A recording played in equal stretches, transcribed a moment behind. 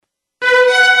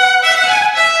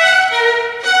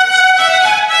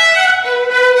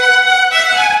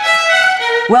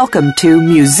Welcome to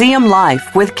Museum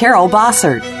Life with Carol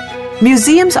Bossert.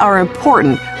 Museums are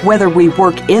important whether we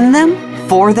work in them,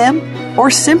 for them, or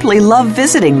simply love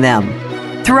visiting them.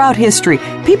 Throughout history,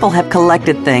 people have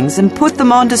collected things and put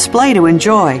them on display to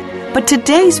enjoy. But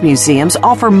today's museums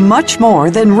offer much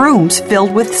more than rooms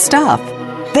filled with stuff.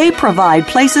 They provide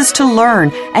places to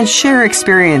learn and share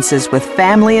experiences with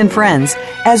family and friends,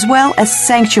 as well as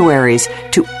sanctuaries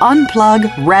to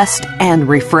unplug, rest, and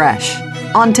refresh.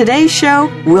 On today's show,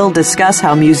 we'll discuss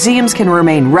how museums can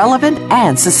remain relevant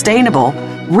and sustainable,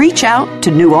 reach out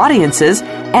to new audiences,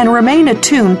 and remain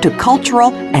attuned to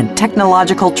cultural and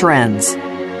technological trends.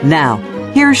 Now,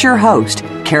 here's your host,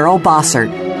 Carol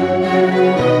Bossert.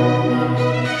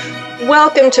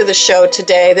 Welcome to the show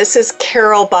today. This is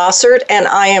Carol Bossert, and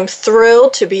I am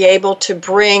thrilled to be able to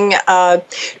bring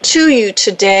to you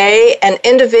today an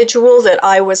individual that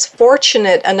I was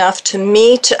fortunate enough to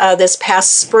meet this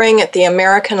past spring at the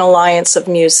American Alliance of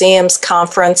Museums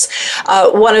conference.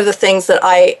 One of the things that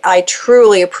I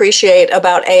truly appreciate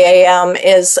about AAM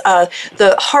is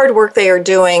the hard work they are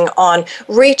doing on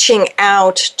reaching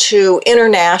out to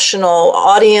international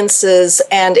audiences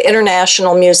and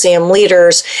international museum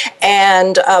leaders and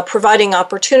providing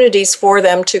opportunities for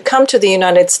them to come to the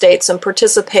United States and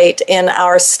participate in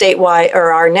our statewide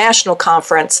or our national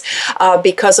conference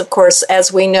because, of course,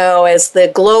 as we know, as the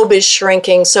globe is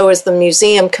shrinking, so is the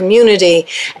museum community,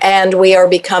 and we are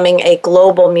becoming a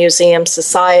global museum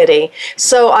society.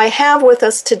 So I have with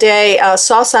us today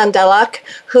Sawsan Dalaq,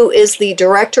 who is the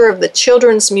director of the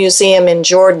Children's Museum in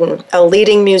Jordan, a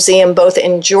leading museum both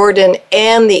in Jordan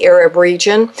and the Arab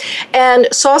region. And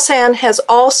Sawsan has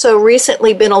also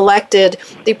recently been elected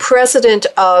the president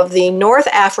of the North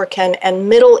African and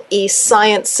Middle East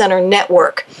Science Center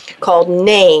Network, called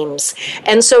NAMES.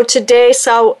 And so today,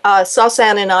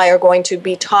 Sawsan and I are going to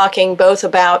be talking both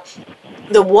about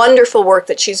the wonderful work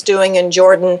that she's doing in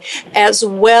Jordan, as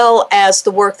well as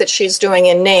the work that she's doing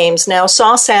in NAMES. Now,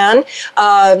 Sawsan,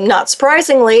 not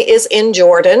surprisingly, is in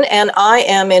Jordan, and I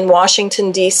am in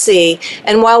Washington, D.C.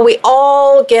 And while we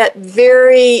all get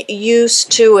very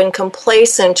used to and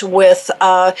complacent with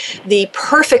the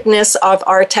perfectness of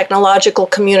our technological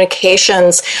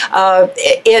communications,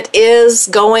 it is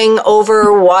going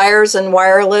over wires and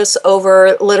wireless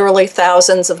over literally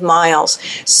thousands of miles.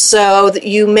 So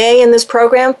you may, in this program,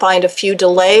 find a few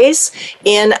delays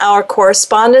in our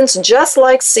correspondence, just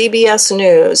like CBS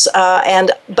News.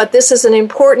 But this is an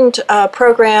important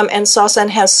program, and Sawsan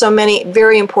has so many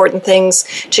very important things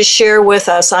to share with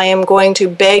us. I am going to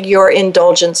beg your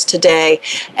indulgence today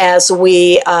as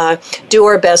we do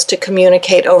our best to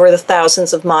communicate over the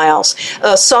thousands of miles.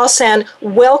 Sawsan,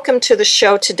 welcome to the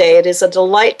show today. It is a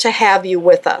delight to have you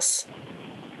with us.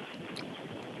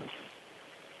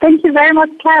 Thank you very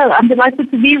much, Carol. I'm delighted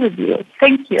to be with you.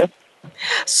 Thank you.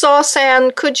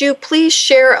 Sawsan, could you please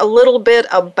share a little bit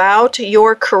about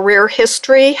your career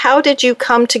history? How did you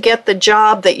come to get the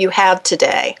job that you have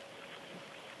today?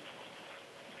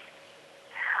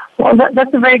 Well,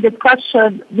 that's a very good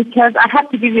question, because I have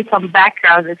to give you some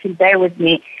background, if you'll bear with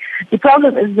me. The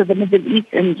problem is with the Middle East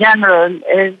in general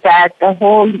is that the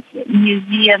whole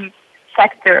museum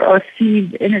sector or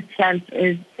field, in a sense,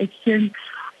 is it's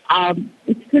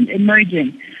still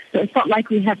emerging. So it's not like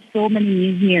we have so many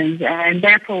museums, and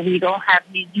therefore we don't have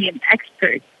museum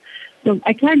experts. So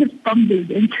I kind of stumbled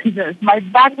into this. My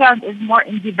background is more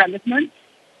in development.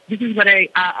 This is what I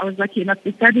was lucky enough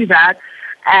to study that.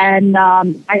 And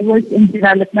I worked in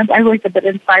development. I worked a bit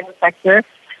in private sector.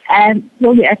 And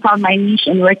slowly I found my niche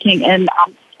in working in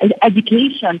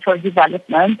education for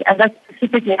development. And that's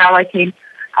specifically how I came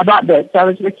about this. So I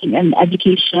was working in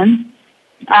education.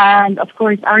 And, of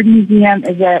course, our museum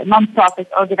is a non-profit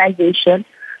organization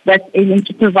that's aiming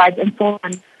to provide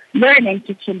informed learning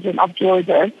to children of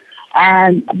Jordan.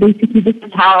 And basically, this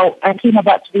is how I came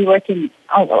about to be working.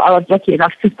 I was lucky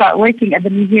enough to start working at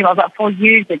the museum about 4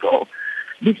 years ago.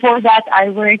 Before that, I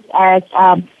worked at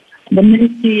the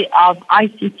Ministry of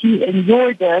ICT in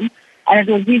Jordan, and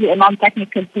it was really a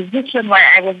non-technical position where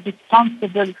I was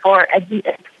responsible for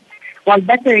while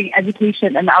bettering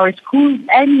education in our schools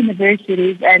and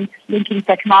universities and linking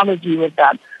technology with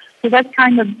them. So that's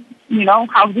kind of,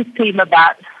 how this came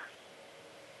about.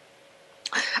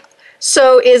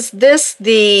 So is this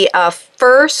the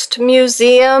first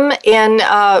museum in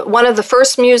one of the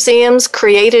first museums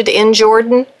created in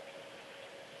Jordan?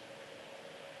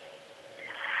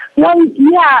 Well,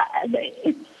 yeah,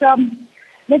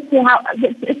 let's see how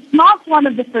it's not one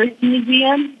of the first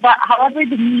museums, but however,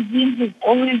 the museums have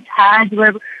always had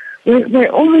were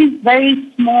always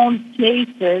very small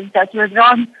places that were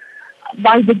run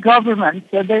by the government.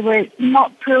 So they were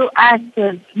not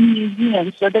proactive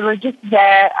museums. So they were just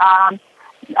there.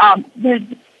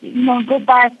 Go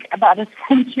back about a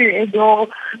century ago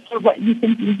to what you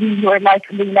think museums were like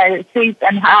in the United States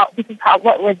and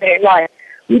what was their life.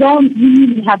 We don't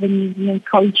really have a museum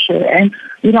culture, and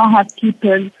we don't have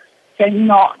people saying,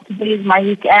 today is my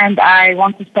weekend, I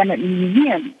want to spend it in a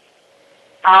museum.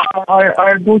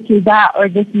 Or go to that or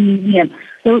this museum.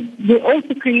 So they're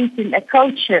also creating a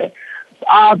culture.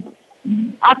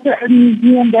 After a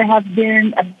museum, there have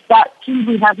been about two.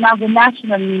 We have now the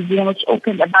National Museum, which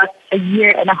opened about a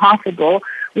year and a half ago,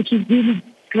 which is really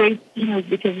great news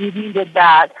because we needed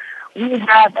that. We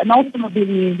have an automobile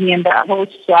museum that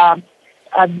hosts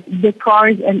the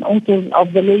cars and autos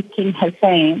of the late King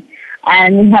Hussein.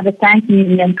 And we have a tank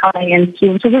museum coming in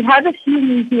soon. So we have a few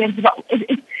museums, but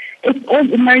it's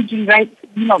all emerging, right?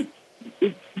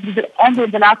 Over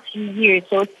the last few years.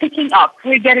 So it's picking up.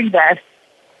 We're getting there.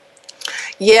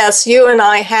 Yes, you and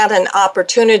I had an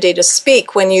opportunity to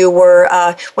speak when we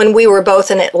were both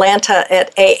in Atlanta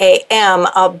at AAM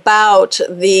about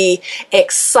the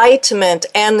excitement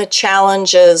and the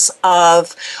challenges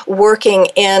of working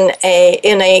in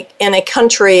a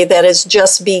country that is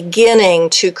just beginning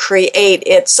to create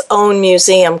its own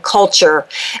museum culture,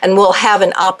 and we'll have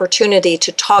an opportunity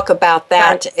to talk about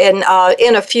that in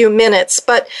a few minutes.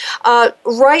 But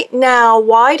right now,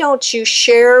 why don't you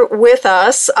share with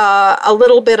us a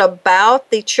little bit about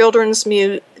the Children's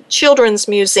Museum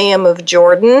of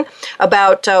Jordon,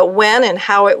 about when and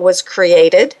how it was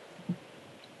created?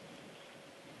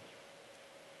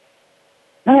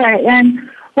 All right. And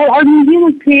our museum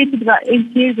was created about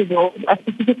 8 years ago,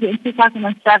 specifically in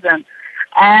 2007.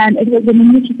 And it was an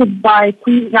initiative by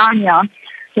Queen Rania.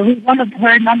 So we're one of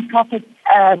her nonprofit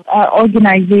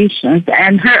organizations.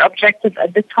 And her objective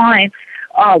at the time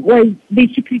was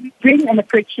basically bring an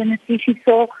opportunity. She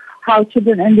saw how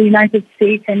children in the United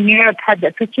States and Europe had the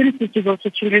opportunity to go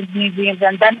to children's museums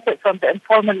and benefit from the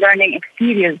informal learning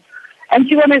experience. And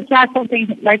she wanted to have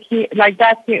something like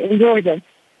that here in Jordan.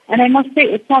 And I must say,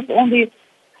 it's not only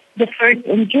the first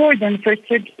in Jordan, first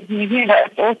children's museum,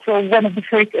 but it's also one of the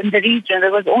first in the region.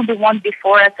 There was only one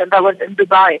before us, and that was in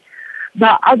Dubai.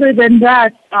 But other than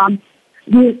that,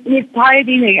 we're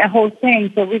pioneering a whole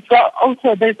thing. So we've got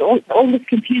also, there's all this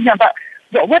confusion about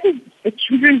what does a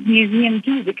children's museum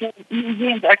do? Because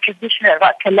museums are traditional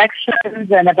about collections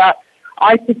and about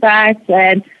artifacts,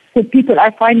 and so people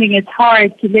are finding it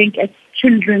hard to link a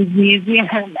children's museum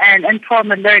and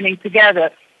informal learning together.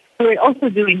 So we're also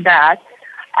doing that.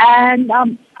 And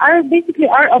our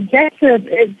objective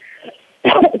is,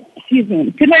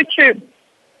 to nurture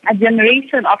a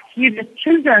generation of curious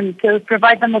children, to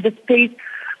provide them with a space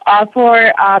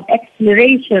for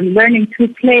exploration, learning through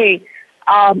play.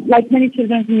 Like many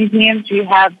children's museums, we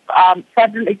have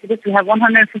several exhibits. We have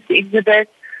 150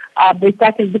 exhibits. They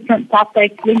tackle different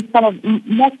topics.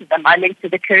 Most of them are linked to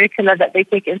the curricula that they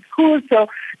take in school, so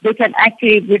they can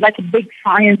actually be like a big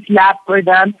science lab for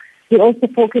them. We also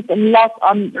focus a lot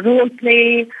on role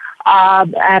play,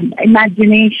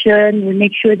 imagination. We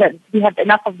make sure that we have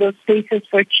enough of those spaces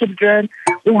for children.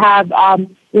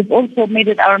 We've also made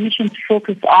it our mission to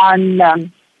focus on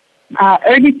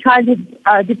early childhood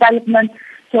development.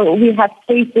 So we have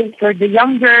spaces for the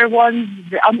younger ones,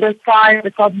 the under 5,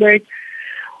 the toddlers.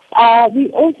 We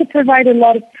also provide a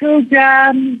lot of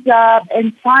programs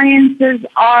in sciences,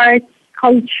 arts,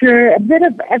 culture, a bit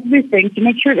of everything to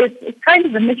make sure it's kind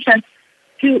of a mission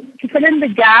to fill in the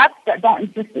gaps that don't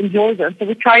exist in Jordan. So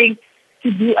we're trying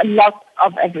to do a lot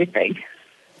of everything.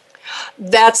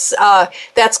 That's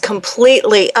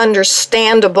completely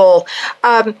understandable.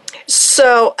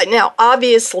 So now,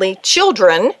 obviously,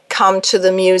 children come to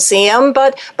the museum,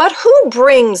 but who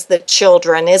brings the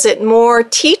children? Is it more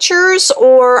teachers,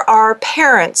 or are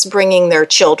parents bringing their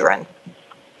children?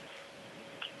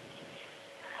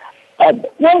 Well,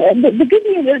 the good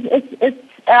news is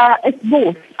it's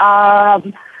both.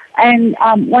 And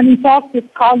when we talk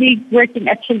with colleagues working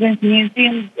at children's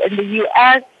museums in the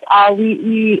U.S.,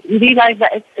 we realize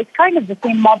that it's kind of the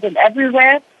same model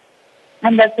everywhere,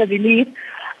 and that's a relief.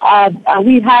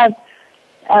 We have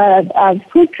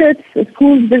school trips,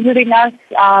 schools visiting us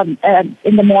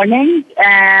in the morning,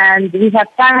 and we have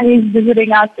families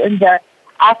visiting us in the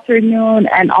afternoon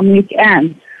and on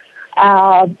weekends.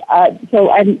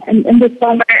 So in the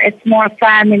summer, it's more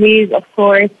families, of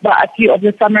course, but a few of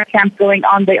the summer camps going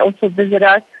on, they also visit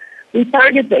us. We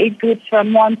target the age groups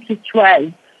from 1 to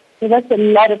 12. So that's a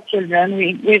lot of children.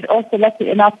 We're also lucky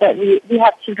enough that we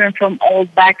have children from all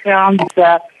backgrounds,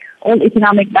 all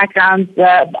economic backgrounds,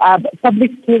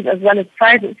 public schools as well as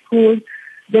private schools.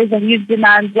 there's a huge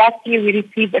demand. Last year we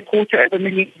received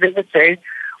 250,000 visitors,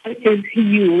 which is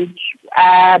huge.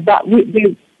 But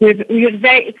we're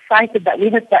very excited that we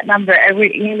hit that number, and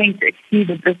we're aiming to exceed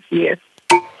it this year.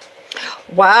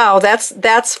 Wow,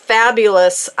 that's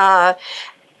fabulous.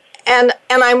 And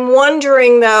I'm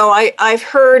wondering, though, I've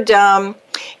heard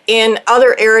in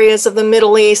other areas of the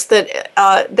Middle East that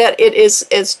that it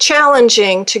is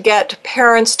challenging to get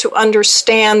parents to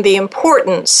understand the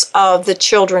importance of the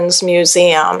Children's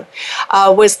Museum.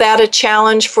 Was that a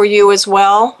challenge for you as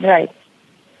well? Right.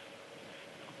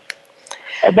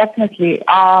 Definitely.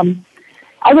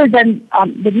 Other than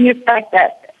the mere fact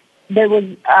that there was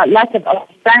a lack of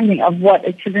understanding of what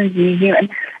a children's museum, and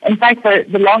in fact, for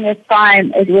the longest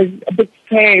time, it was a bit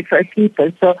scary for people.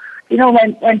 So,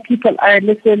 when people are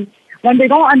when they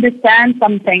don't understand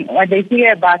something or they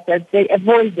hear about it, they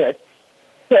avoid it.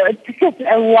 So it took us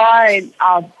a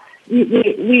while.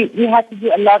 We had to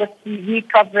do a lot of TV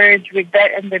coverage. We're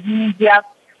there in the media.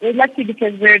 We're lucky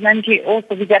because we're an NGO,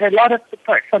 so we get a lot of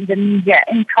support from the media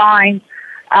in kind.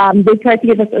 They try to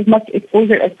give us as much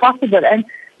exposure as possible. And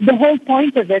the whole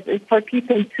point of it is for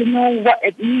people to know what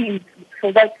it means.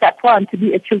 So that's step one, to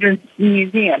be a children's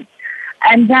museum.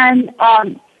 And then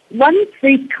once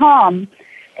they come,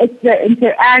 it's the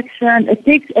interaction. It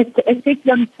takes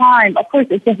them time. Of course,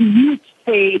 it's a huge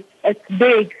space. It's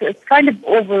big, so it's kind of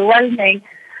overwhelming.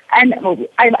 And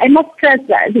I must stress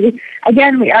that,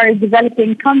 again, we are a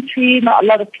developing country. Not a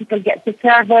lot of people get to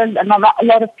travel, and not a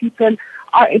lot of people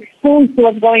are exposed to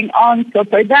what's going on. So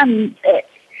for them,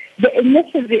 the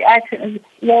initial reaction is,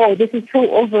 "Whoa, this is so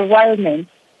overwhelming."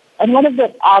 And one of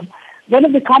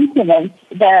the compliments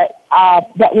that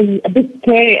was a bit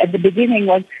scary at the beginning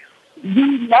was,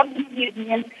 "We loved the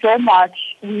museum so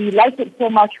much. We liked it so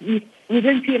much. We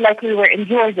didn't feel like we were in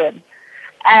Jordan."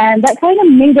 And that kind of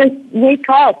made us wake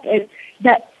up.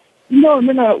 That no,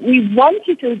 we want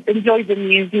you to enjoy the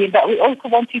museum, but we also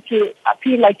want you to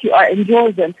feel like you are in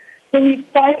Jordan. So we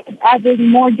started adding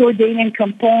more Jordanian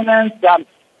components.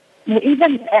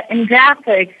 Even in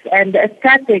graphics and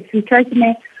aesthetics, we try to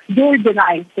make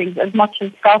Jordanize things as much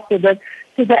as possible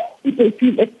so that people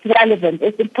feel it's relevant.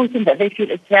 It's important that they feel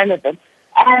it's relevant.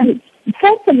 And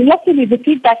certainly, luckily, the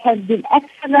feedback has been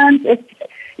excellent.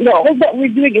 All that we're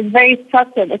doing is very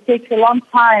subtle. It takes a long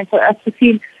time for us to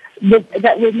feel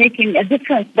that we're making a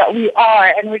difference, that we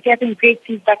are, and we're getting great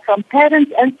feedback from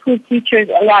parents and school teachers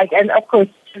alike. And, of course,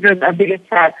 children are biggest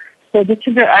fan. So the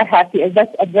children are happy, and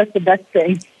that's the best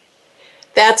thing.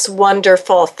 That's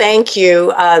wonderful. Thank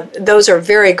you. Those are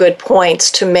very good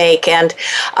points to make. And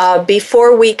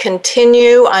before we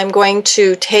continue, I'm going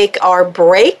to take our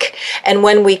break. And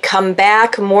when we come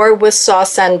back, more with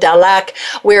Sawsan Dalaq,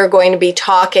 we're going to be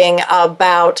talking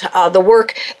about the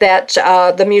work that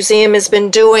the museum has been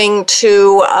doing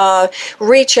to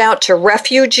reach out to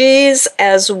refugees,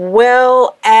 as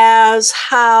well as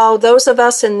how those of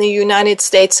us in the United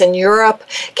States and Europe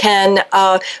can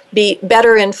be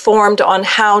better informed on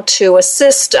how to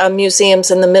assist museums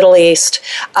in the Middle East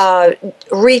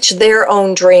reach their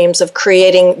own dreams of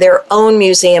creating their own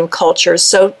museum cultures.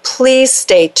 So please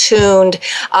stay tuned.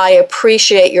 I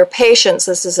appreciate your patience.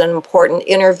 This is an important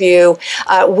interview.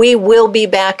 We will be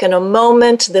back in a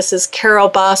moment. This is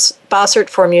Carol Bossert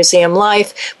for Museum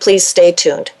Life. Please stay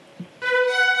tuned.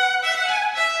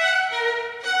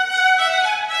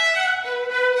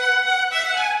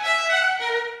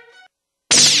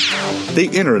 The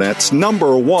Internet's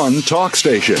number one talk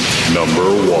station. Number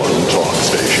one talk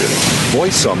station.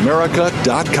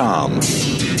 VoiceAmerica.com.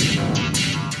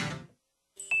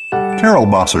 Carol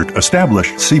Bossert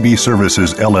established CB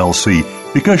Services, LLC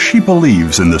because she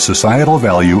believes in the societal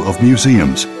value of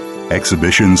museums.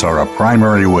 Exhibitions are a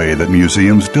primary way that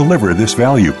museums deliver this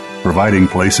value, providing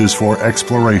places for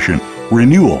exploration,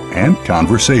 renewal, and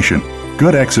conversation.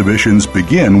 Good exhibitions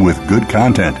begin with good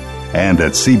content. And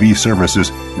at CB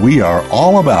Services, we are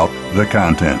all about the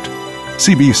content.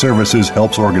 CB Services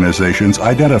helps organizations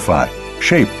identify,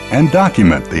 shape, and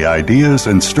document the ideas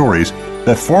and stories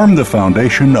that form the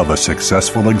foundation of a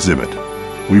successful exhibit.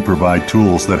 We provide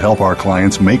tools that help our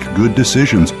clients make good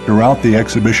decisions throughout the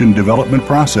exhibition development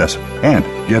process and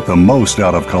get the most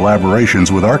out of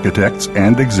collaborations with architects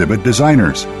and exhibit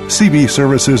designers. CB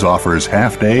Services offers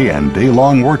half-day and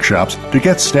day-long workshops to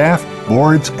get staff,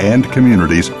 boards, and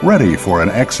communities ready for an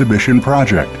exhibition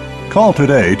project. Call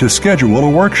today to schedule a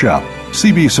workshop.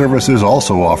 CB Services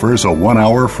also offers a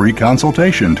 1-hour free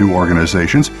consultation to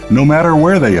organizations no matter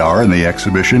where they are in the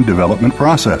exhibition development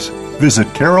process. Visit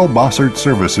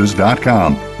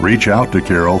CarolBossertServices.com. Reach out to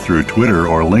Carol through Twitter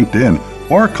or LinkedIn,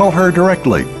 or call her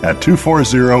directly at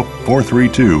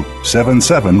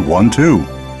 240-432-7712.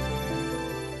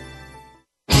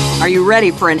 Are you ready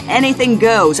for an anything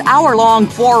goes, hour-long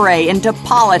foray into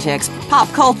politics, pop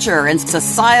culture, and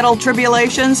societal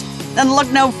tribulations? Then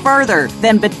look no further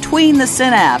than Between the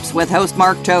Synapse with host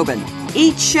Mark Tobin.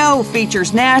 Each show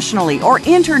features nationally or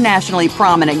internationally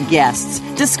prominent guests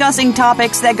discussing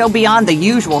topics that go beyond the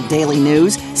usual daily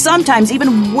news, sometimes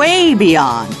even way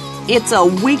beyond. It's a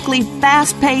weekly,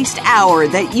 fast-paced hour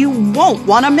that you won't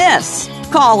want to miss.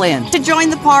 Call in to join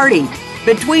the party.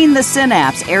 Between the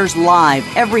Synapse airs live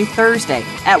every Thursday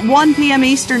at 1 p.m.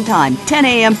 Eastern Time, 10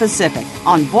 a.m. Pacific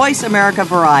on Voice America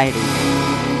Variety.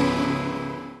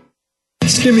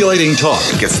 Stimulating talk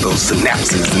gets those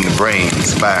synapses in the brain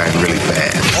firing really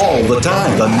fast. All the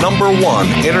time. The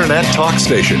 #1 internet talk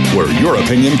station where your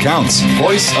opinion counts.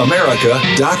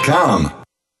 VoiceAmerica.com.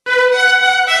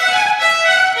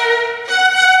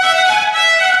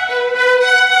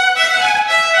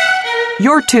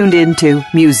 You're tuned into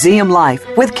Museum Life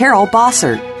with Carol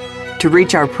Bossert. To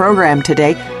reach our program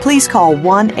today, please call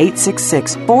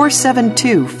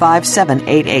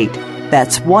 1-866-472-5788.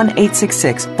 That's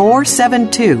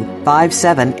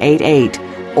 1-866-472-5788.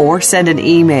 Or send an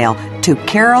email to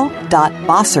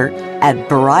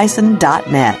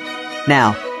carol.bossert@verizon.net.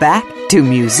 Now, back to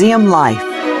Museum Life.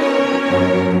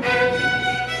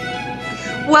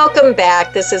 Welcome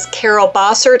back. This is Carol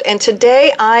Bossert, and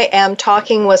today I am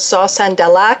talking with Sawsan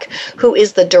Dalaq, who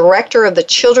is the director of the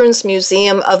Children's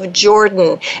Museum of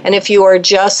Jordon. And if you are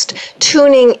just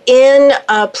tuning in,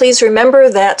 please remember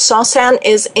that Sawsan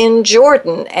is in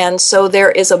Jordan, and so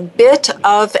there is a bit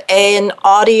of an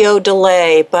audio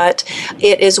delay, but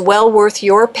it is well worth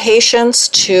your patience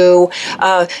to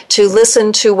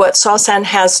listen to what Sawsan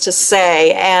has to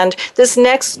say. And this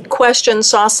next question,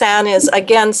 Sawsan, is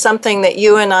again something that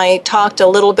you and I talked a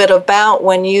little bit about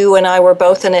when you and I were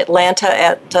both in Atlanta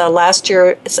at last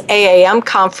year's AAM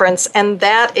conference, and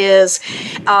that is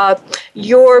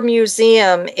your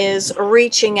museum is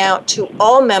reaching out to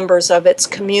all members of its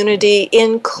community,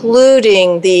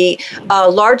 including the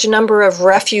large number of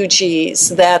refugees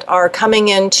that are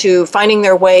finding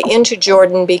their way into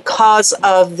Jordan because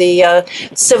of the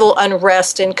civil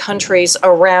unrest in countries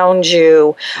around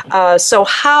you. So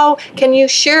can you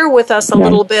share with us a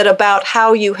little bit about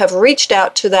how you have reached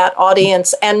out to that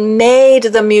audience and made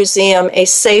the museum a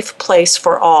safe place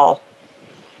for all?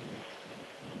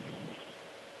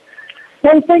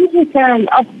 Well, thank you, Karen.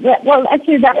 Well,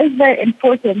 actually, that is very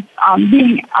important.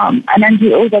 Being an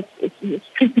NGO, it's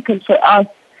critical for us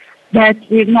that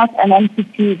we're not an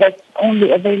entity that's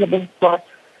only available for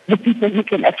the people who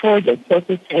can afford it, so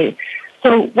to say.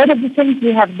 So one of the things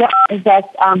we have done is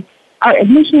that our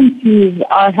admission fees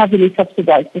are heavily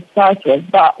subsidized to start with,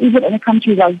 but even in a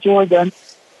country like Jordan,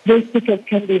 those tickets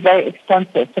can be very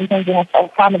expensive. Sometimes we have a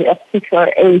family of 6 or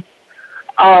 8.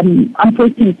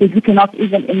 Unfortunately, we cannot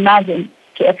even imagine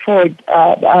to afford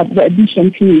the admission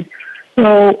fees.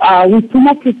 So we come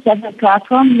up with several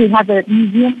platforms. We have a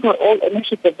Museum for All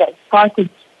initiative that started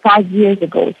 5 years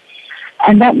ago.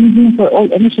 And that Museum for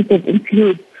All initiative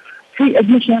includes free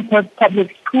admission for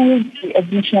public schools, free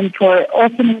admission for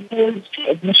orphanages, free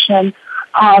admission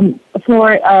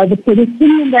for the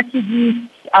Palestinian refugees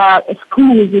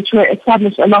schools, which were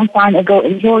established a long time ago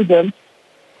in Jordan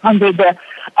under the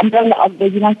umbrella of the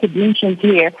United Nations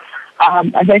here.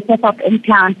 They set up in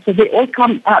camps, so they all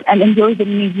come and enjoy the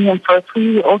museum for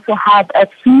free. We also have a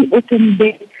free open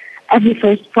day every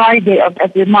first Friday of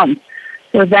every month.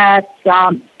 So that's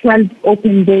 12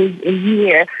 open days a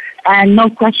year, and no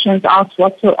questions asked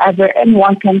whatsoever.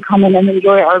 Anyone can come in and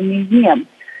enjoy our museum.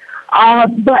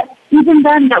 But even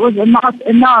then, that was not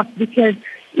enough, because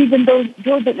even though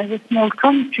Jordan is a small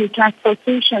country,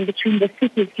 transportation between the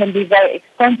cities can be very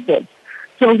expensive.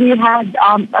 So we had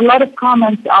a lot of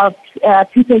comments of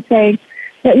people saying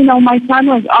that, my son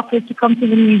was offered to come to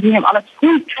the museum on a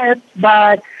school trip,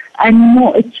 but I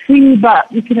know it's free, but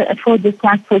we couldn't afford the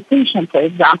transportation, for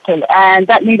example. And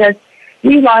that made us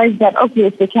realize that, okay,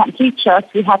 if they can't reach us,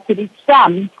 we have to reach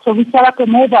them. So we set up a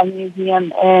mobile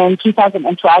museum in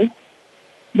 2012.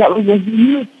 That was a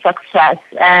huge success,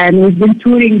 and we've been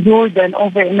touring Jordan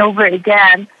over and over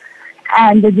again.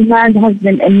 And the demand has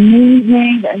been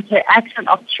amazing, the interaction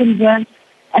of children.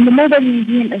 And the mobile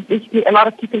museum is basically, a lot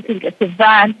of people think it's a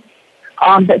van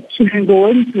that children go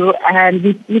into, and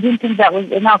we didn't think that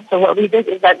was enough. So what we did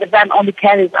is that the van only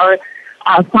carries our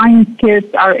science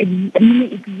kits, our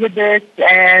mini exhibits,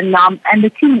 and the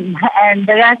team. And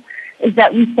the rest is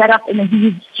that we set up in a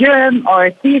huge gym or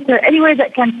a theater, anywhere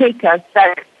that can take us.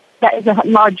 That is a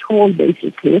large hall,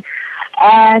 basically.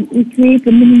 And we create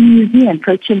a mini museum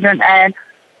for children, and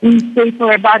we stay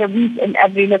for about a week in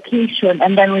every location,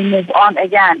 and then we move on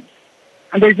again.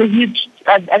 And there's a huge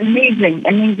an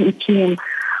amazing team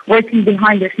working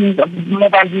behind the scenes of the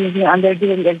mobile museum, and they're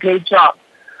doing a great job.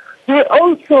 We're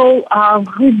also,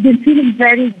 we've been feeling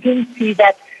very guilty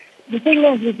that the thing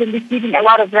is we've been receiving a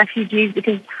lot of refugees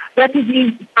because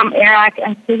refugees from Iraq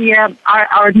and Syria are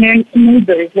our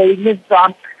neighbors. They live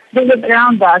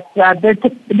around us.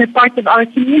 They're part of our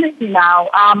community now.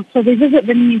 So they visit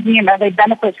the museum and they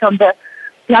benefit from the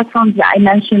platforms that I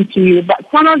mentioned to you. But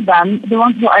some of them, the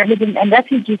ones who are living in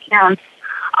refugee camps,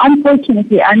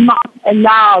 unfortunately are not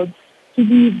allowed to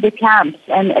leave the camps.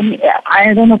 And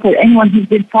I don't know for anyone who's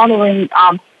been following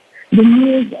the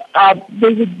news,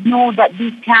 they would know that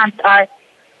these camps are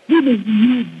really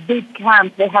huge, big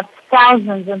camps. They have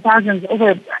thousands and thousands,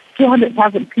 over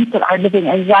 200,000 people are living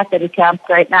in Zaqari camps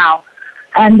right now.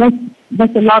 And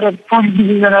that's a lot of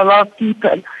families and a lot of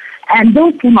people. And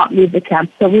those cannot leave the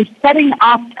camp. So we're setting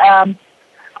up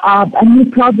a new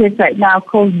project right now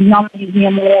called Beyond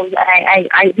Museum Walls.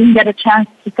 I didn't get a chance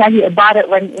to tell you about it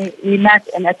when we met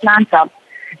in Atlanta.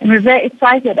 And we're very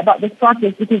excited about this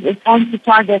project because it's going to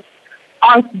target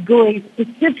us going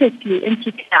specifically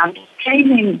into camps,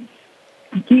 training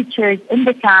teachers in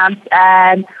the camps,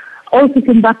 and also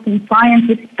conducting science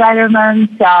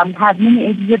experiments, have many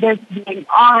exhibits, doing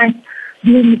art,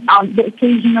 doing the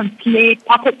occasional play,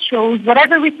 puppet shows,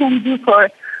 whatever we can do for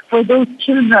those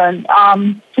children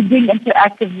to bring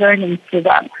interactive learning to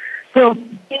them. So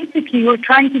basically, we're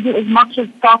trying to do as much as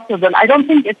possible. I don't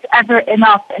think it's ever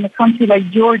enough in a country like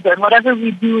Jordan. Whatever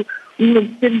we do, we will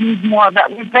still need more.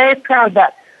 But we're very proud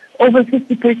that over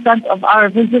 50% of our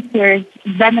visitors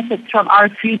benefit from our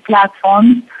free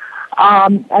platforms.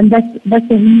 And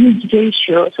that's a huge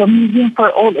ratio. So Museum for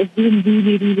All is doing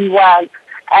really, really well.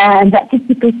 And that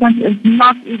 50% is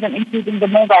not even including the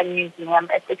mobile museum.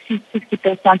 It exceeds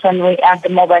 50% when we add the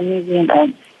mobile museum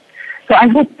in. So I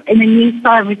hope in the new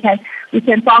time we can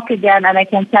talk again, and I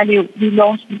can tell you we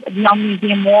launched Beyond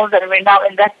Museum Walls, and we're now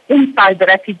inside the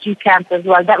refugee camps as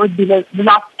well. That would be the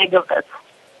last leg of it.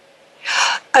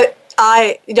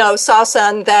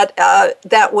 Sawsan,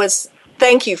 that was.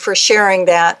 Thank you for sharing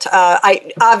that.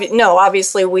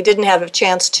 Obviously, we didn't have a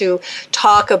chance to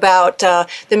talk about the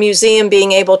museum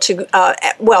being able to,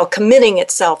 committing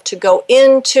itself to go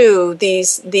into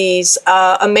these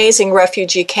amazing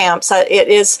refugee camps. It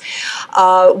is,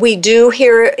 we do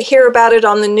hear about it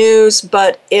on the news,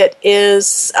 but it is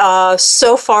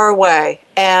so far away,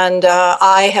 and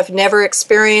I have never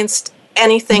experienced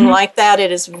anything like that.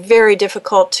 It is very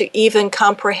difficult to even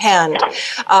comprehend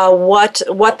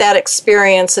what that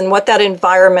experience and what that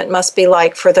environment must be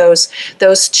like for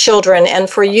those children, and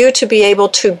for you to be able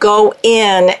to go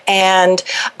in and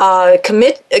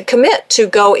commit to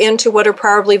go into what are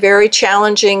probably very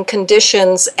challenging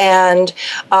conditions and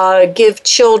give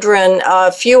children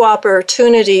few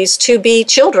opportunities to be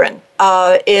children.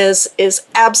 Is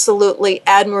absolutely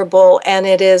admirable, and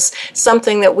it is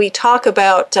something that we talk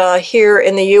about here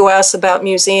in the U.S. about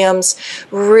museums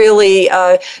really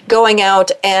going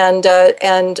out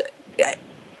and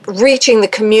reaching the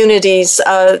communities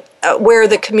where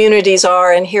the communities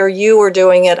are, and here you are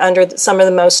doing it under some of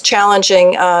the most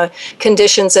challenging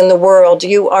conditions in the world.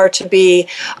 You are to be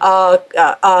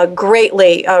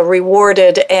greatly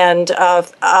rewarded, and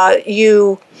I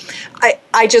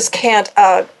just can't.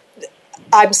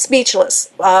 I'm speechless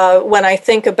when I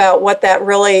think about what that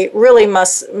really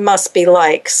must be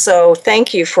like. So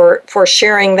thank you for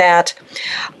sharing that.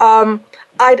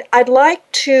 I'd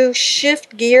like to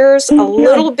shift gears a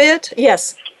little bit.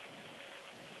 Yes.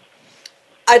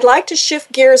 I'd like to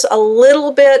shift gears a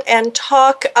little bit and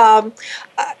talk.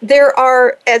 There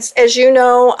are, as you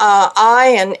know,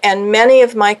 I and many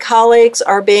of my colleagues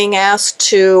are being asked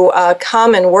to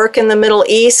come and work in the Middle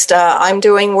East. I'm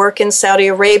doing work in Saudi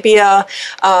Arabia.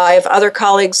 I have other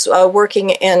colleagues working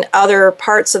in other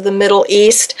parts of the Middle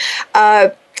East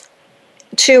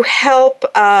to help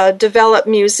develop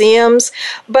museums,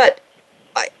 but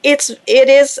it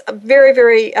is very,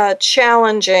 very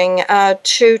challenging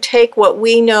to take what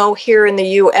we know here in the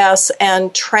U.S.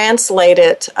 and translate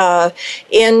it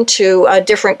into a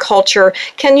different culture.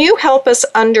 Can you help us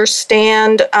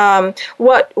understand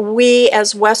what we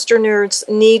as Westerners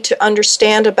need to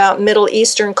understand about Middle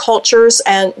Eastern cultures,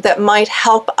 and that might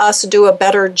help us do a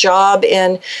better job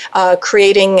in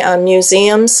creating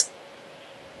museums?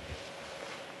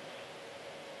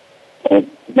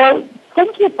 Well,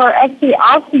 thank you for actually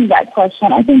asking that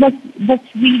question. I think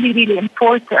that's really, really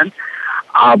important.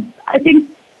 I think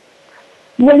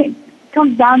when it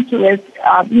comes down to it,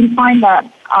 you'll find that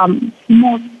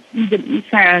most Middle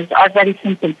Easterners are very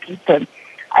simple people.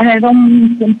 And I don't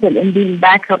mean simple in being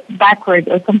backward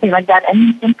or something like that. I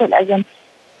mean simple as in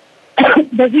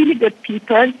they're really good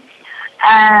people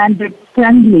and they're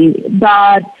friendly.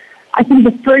 But I think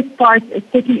the first part is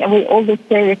taking away all the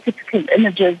stereotypical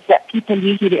images that people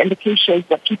usually, and the cliches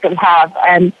that people have,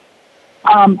 and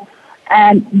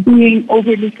being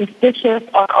overly suspicious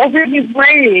or overly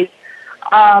worried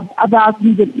about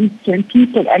Middle Eastern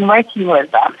people and working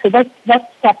with them. So that's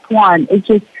step one. It's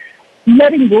just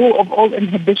letting go of all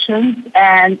inhibitions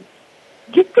and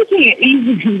just taking it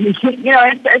easy.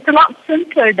 It's a lot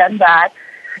simpler than that.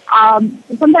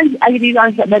 Sometimes I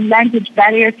realize that the language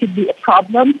barrier could be a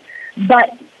problem,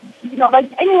 but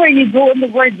like anywhere you go in the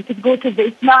world, you could go to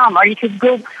Vietnam or you could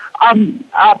go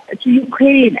to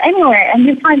Ukraine, anywhere, and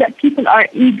you find that people are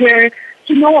eager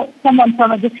to know someone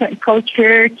from a different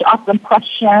culture, to ask them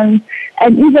questions,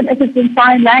 and even if it's in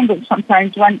sign language,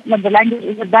 sometimes when the language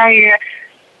is a barrier,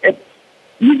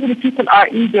 usually people are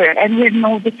eager, and we're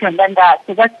no different than that.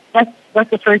 So that's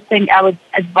the first thing I would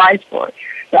advise for.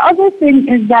 The other thing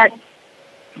is that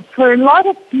for a lot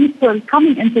of people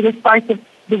coming into this part of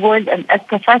the world and as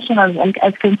professionals and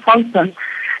as consultants,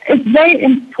 it's very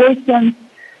important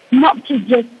not to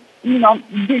just,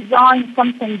 design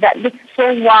something that looks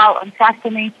so wow and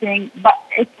fascinating, but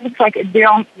it looks like it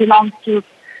belongs to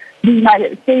the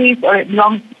United States or it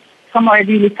belongs somewhere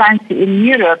really fancy in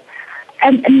Europe.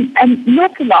 And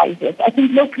localize it. I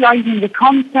think localizing the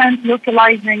content,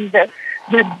 localizing the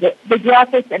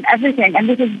graphics and everything. And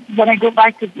this is when I go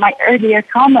back to my earlier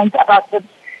comment about the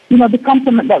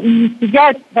compliment that we used to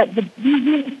get, that the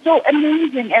museum is so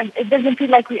amazing and it doesn't feel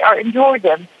like we are in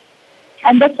Jordan.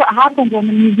 And that's what happened when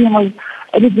the museum was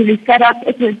originally set up.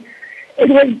 It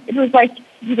was like,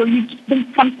 you just built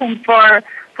something for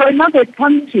another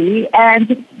country and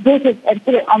just built it and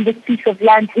put it on this piece of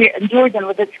land here in Jordan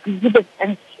with its exhibits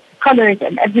and its colors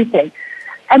and everything.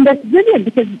 And that's brilliant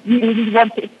because we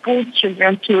want to expose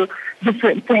children to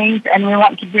different things and we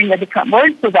want to bring a different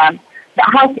world to them. But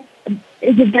how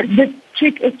is it that the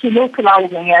trick is to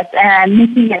localizing it and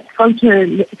making it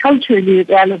culturally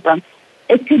relevant?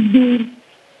 It could be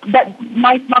that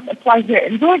might not apply here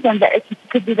in Jordan, but it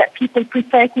could be that people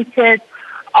prefer to sit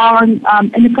on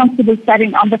in a comfortable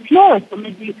setting on the floor. So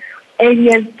maybe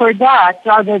areas for that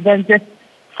rather than just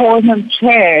formal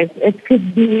chairs. It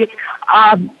could be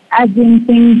adding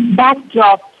things,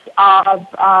 backdrops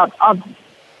of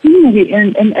scenery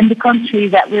in the country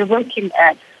that we're working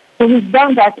at. So we've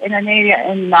done that in an area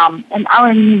in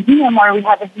our museum where we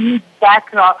have a huge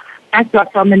backdrop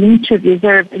from a nature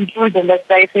reserve in Jordan that's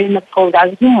very famous called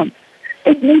Azun.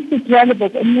 It makes it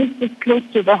relevant, it makes it close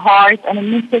to the heart, and it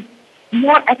makes it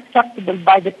more acceptable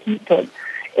by the people.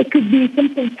 It could be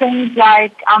simple things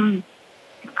like an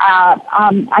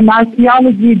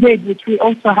archaeology dig, which we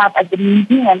also have at the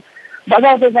museum, but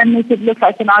rather than make it look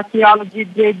like an archaeology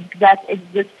dig that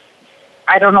exists,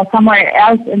 I don't know, somewhere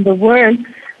else in the world,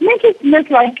 make it look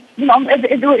like,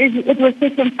 it was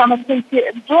taken from a place here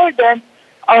in Jordan,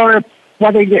 or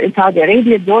whether you're in Saudi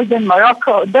Arabia, Jordan,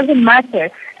 Morocco, it doesn't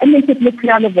matter, and make it look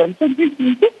relevant. So just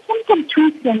simple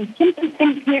tweaking, simple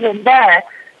things here and there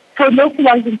for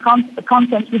localizing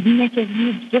content would make a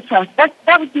huge difference. That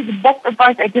would be the best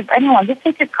advice I give anyone. Just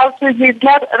make it culturally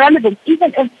relevant,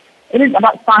 even if it is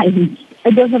about science.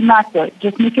 It doesn't matter.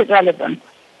 Just make it relevant.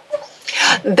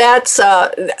 That's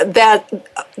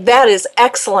that is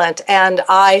excellent, and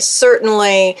I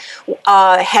certainly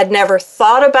had never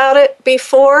thought about it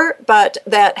before, but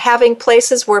that having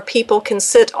places where people can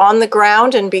sit on the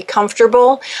ground and be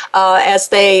comfortable, as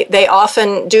they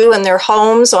often do in their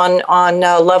homes on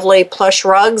lovely plush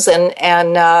rugs and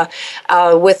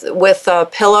with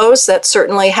pillows. That's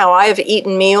certainly how I have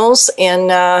eaten meals when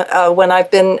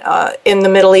I've been in the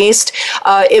Middle East.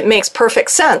 It makes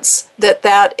perfect sense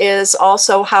that is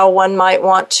also how one might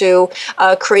want to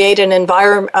create an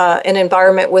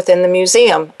environment within the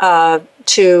museum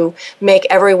to make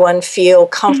everyone feel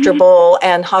comfortable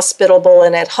and hospitable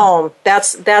and at home.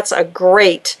 That's a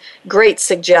great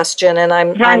suggestion, and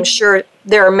I'm sure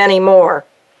there are many more.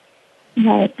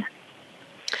 Right.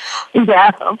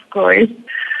 Yeah, of course.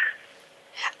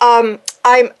 I'm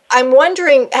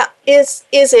wondering, is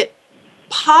it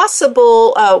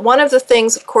possible, one of the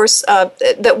things, of course,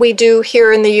 that we do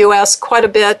here in the U.S. quite a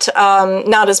bit,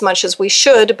 not as much as we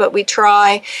should, but we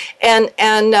try, and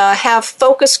have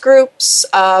focus groups,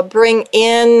 bring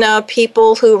in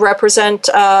people who represent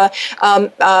the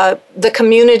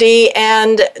community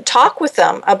and talk with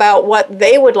them about what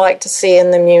they would like to see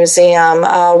in the museum,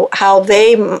 how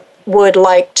they would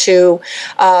like to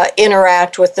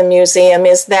interact with the museum.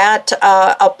 Is that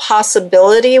a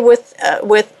possibility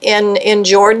in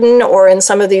Jordan or in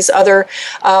some of these other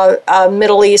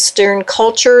Middle Eastern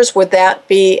cultures? Would that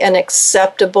be an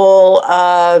acceptable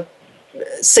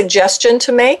suggestion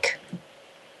to make?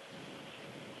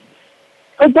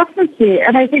 Oh, definitely.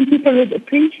 And I think people would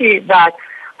appreciate that.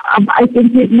 I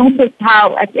think we've noticed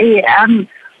how at AAM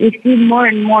we've seen more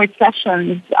and more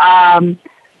sessions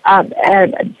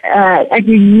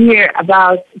every year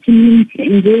about community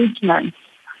engagement.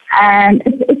 And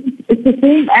it's the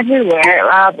same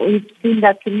everywhere. We've seen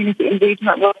that community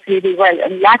engagement works really well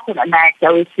in Latin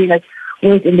America. We've seen it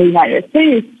work in the United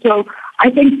States. So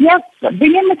I think, yes,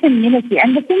 bring in the community.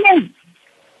 And the thing is,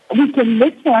 we can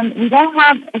listen. We don't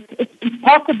have, it's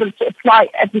impossible to apply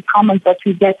every comment that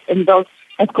we get in those,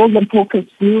 let's call them focus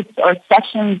groups or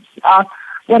sessions,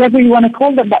 whatever you want to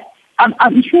call them. But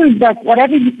I'm sure that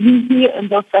whatever you hear in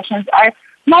those sessions are,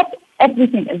 not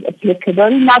everything is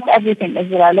applicable, not everything is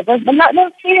relevant, but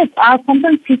let's hear it.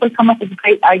 Sometimes people come up with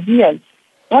great ideas.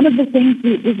 One of the things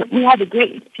we had a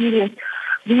great experience.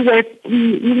 We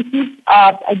received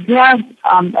a grant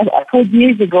 4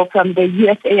 years ago from the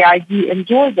USAID in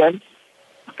Jordan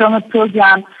from a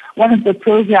program. One of the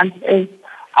programs is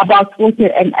about water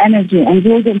and energy, and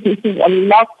Jordan faces a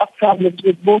lot of problems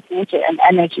with both water and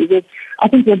energy. I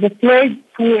think we're the third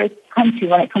poorest country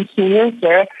when it comes to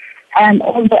water, and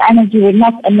all the energy, we're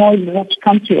not an oil-rich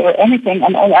country or anything,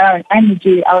 and all our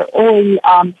energy, our oil,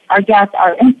 our gas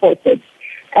are imported.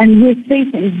 And we're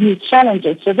facing huge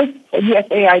challenges. So this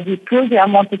USAID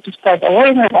program wanted to spread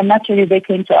awareness, and naturally they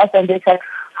came to us and they said,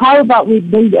 how about we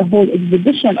build a whole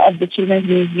exhibition of the Children's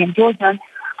Museum Jordan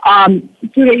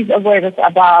to raise awareness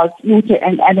about water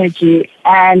and energy.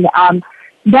 And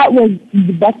that was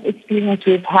the best experience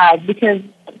we've had, because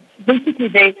basically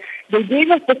they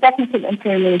gave us the technical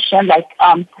information, like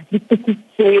the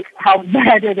statistics, how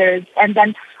bad it is, and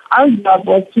then our job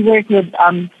was to work with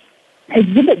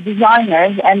exhibit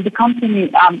designers, and the company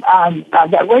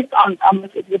that worked on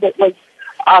this exhibit was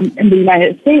in the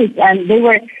United States, and they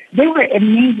were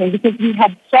amazing, because we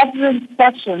had several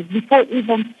sessions before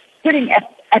even putting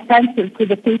a pencil to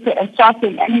the paper and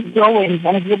starting any drawings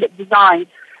and exhibit design.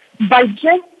 By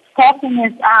just talking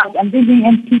it out and bringing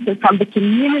in people from the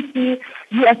community,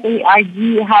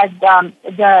 USAID had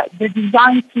the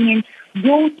design team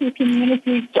go to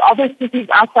communities, to other cities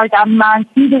outside Amman,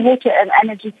 see the water and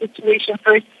energy situation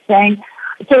first thing.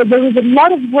 So there was a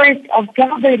lot of work of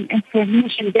gathering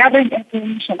information, and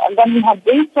then we had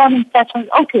brainstorming sessions.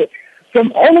 Okay,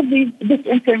 from all of this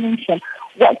information,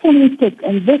 what can we put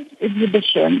in this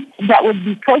exhibition that would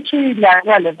be culturally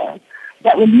relevant,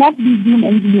 that would not be doom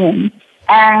and gloom,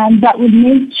 and that would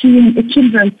make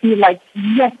children feel like,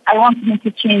 yes, I want to make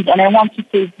a change and I want to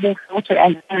save this water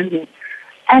and energy.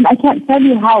 And I can't tell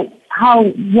you how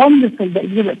wonderful the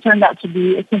exhibit turned out to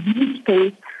be. It's a huge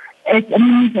space. It's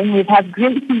amazing. We've had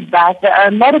great feedback. There are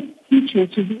a lot of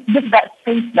teachers who visit that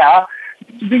space now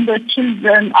to bring their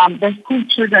children, their school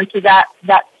children to that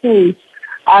space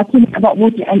to learn about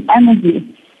water and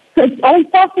energy. So it's all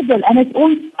possible, and it's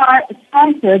all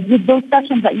started with those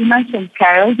sessions that you mentioned,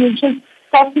 Carol. You just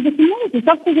talk to the community,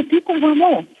 talk to the people who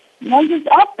know. Just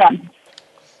ask them.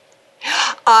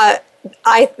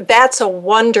 That's a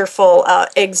wonderful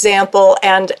example,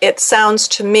 and it sounds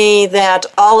to me that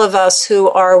all of us who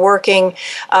are working,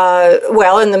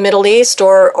 in the Middle East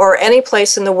or any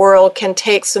place in the world can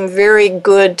take some very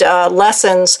good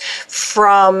lessons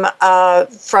from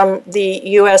the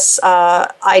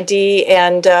USAID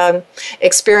and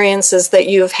experiences that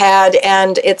you've had,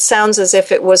 and it sounds as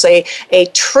if it was a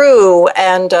true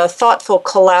and thoughtful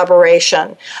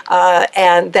collaboration,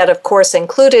 and that, of course,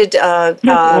 included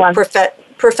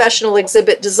professional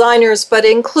exhibit designers, but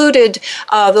included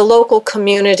the local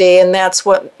community, and that's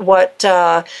what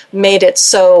made it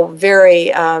so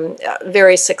very,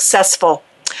 very successful.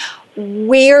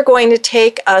 We are going to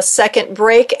take a second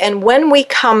break, and when we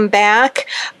come back,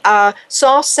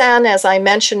 Sawsan, as I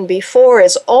mentioned before,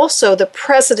 is also the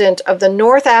president of the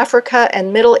North Africa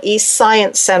and Middle East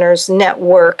Science Centers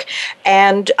Network,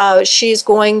 and she's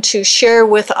going to share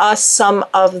with us some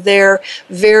of their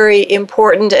very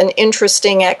important and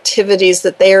interesting activities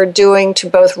that they are doing to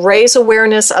both raise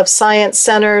awareness of science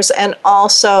centers and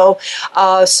also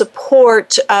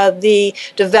support the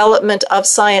development of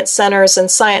science centers and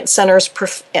science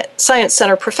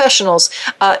center professionals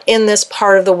in this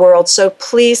part of the world. So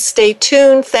please stay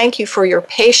tuned. Thank you for your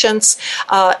patience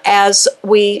as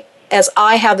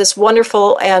I have this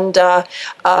wonderful and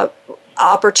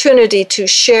opportunity to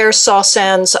share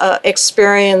Sawsan's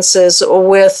experiences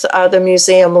with the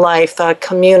Museum Life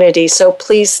community. So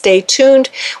please stay tuned.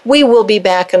 We will be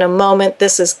back in a moment.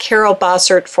 This is Carol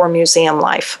Bossert for Museum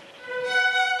Life.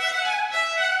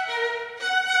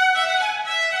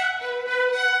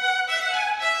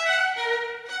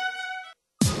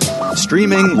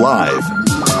 Streaming live,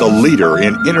 the leader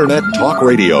in Internet talk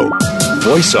radio.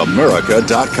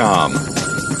 VoiceAmerica.com.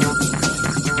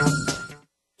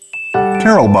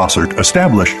 Carol Bossert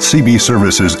established CB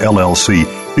Services LLC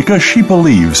because she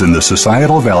believes in the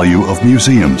societal value of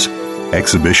museums.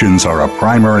 Exhibitions are a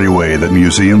primary way that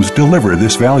museums deliver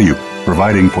this value,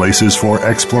 providing places for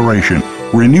exploration,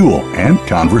 renewal, and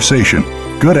conversation.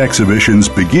 Good exhibitions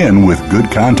begin with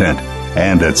good content,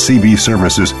 and at CB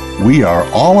Services, we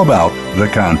are all about the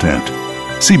content.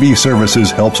 CB Services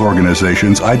helps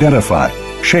organizations identify,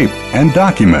 shape, and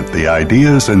document the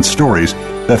ideas and stories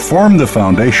that form the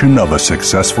foundation of a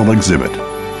successful exhibit.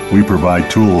 We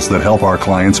provide tools that help our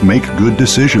clients make good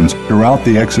decisions throughout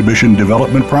the exhibition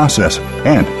development process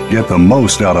and get the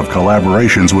most out of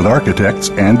collaborations with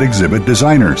architects and exhibit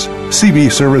designers.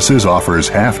 CB Services offers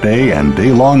half-day and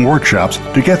day-long workshops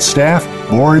to get staff,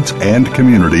 boards, and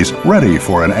communities ready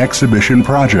for an exhibition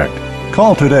project.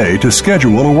 Call today to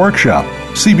schedule a workshop.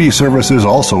 CB Services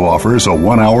also offers a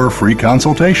 1-hour free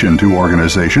consultation to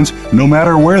organizations no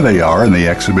matter where they are in the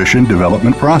exhibition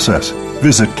development process.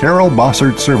 Visit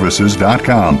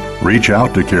CarolBossertServices.com. Reach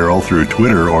out to Carol through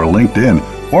Twitter or LinkedIn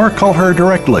or call her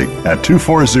directly at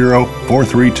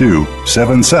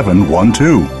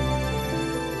 240-432-7712.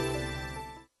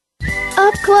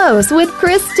 Up Close with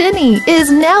Chris Tinney is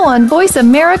now on Voice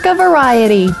America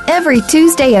Variety every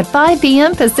Tuesday at 5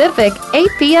 p.m. Pacific, 8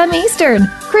 p.m. Eastern.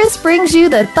 Chris brings you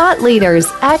the thought leaders,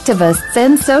 activists,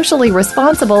 and socially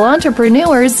responsible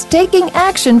entrepreneurs taking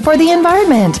action for the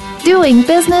environment, doing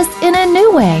business in a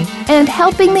new way, and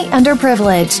helping the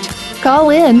underprivileged.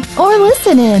 Call in or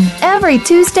listen in every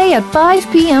Tuesday at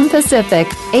 5 p.m. Pacific,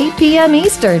 8 p.m.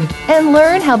 Eastern, and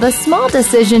learn how the small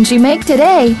decisions you make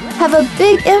today have a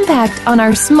big impact on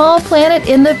our small planet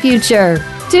in the future.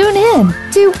 Tune in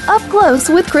to Up Close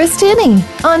with Chris Tinney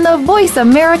on the Voice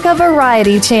America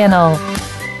Variety Channel.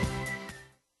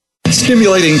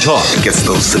 Stimulating talk. It gets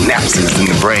those synapses in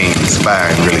the brain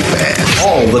firing really fast.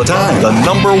 All the time. The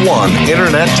number one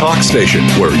Internet talk station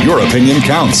where your opinion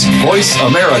counts.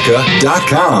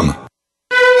 VoiceAmerica.com.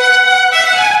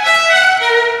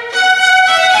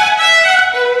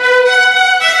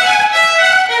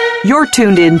 You're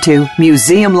tuned into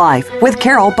Museum Life with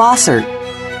Carol Bossert.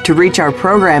 To reach our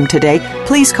program today,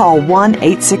 please call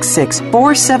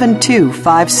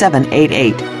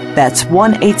 1-866-472-5788. That's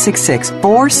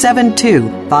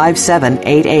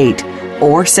 1-866-472-5788.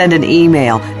 Or send an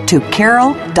email to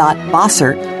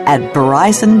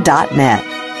carol.bossert@verizon.net.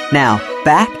 Now,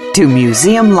 back to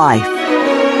Museum Life.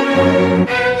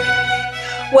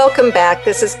 Welcome back.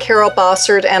 This is Carol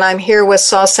Bossert, and I'm here with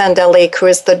Sawsan Dalaq, who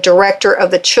is the director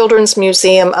of the Children's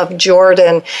Museum of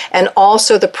Jordon and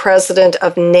also the president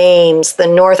of NAMES, the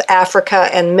North Africa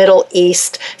and Middle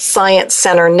East Science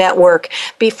Center Network.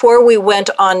 Before we went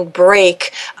on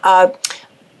break,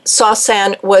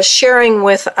 Sawsan was sharing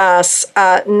with us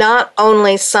not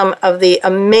only some of the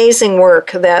amazing work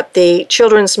that the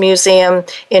Children's Museum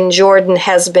in Jordan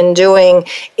has been doing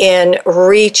in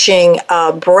reaching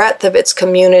a breadth of its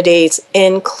communities,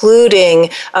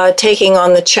 including taking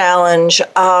on the challenge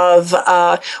of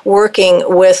working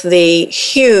with the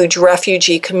huge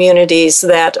refugee communities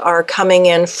that are coming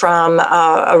in from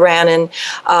Iran and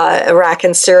Iraq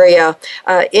and Syria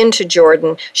into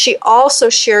Jordan. She also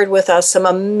shared with us some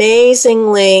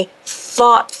amazingly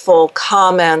thoughtful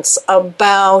comments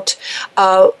about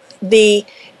the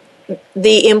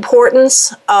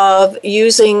importance of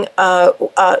using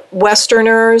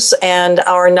Westerners and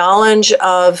our knowledge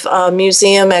of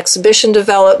museum exhibition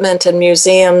development and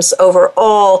museums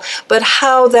overall, but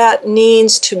how that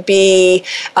needs to be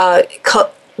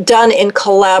done in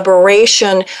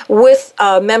collaboration with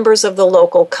members of the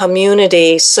local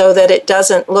community so that it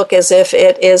doesn't look as if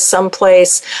it is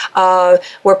someplace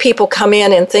where people come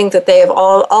in and think that they have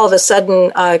all of a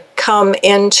sudden come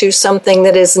into something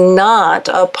that is not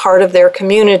a part of their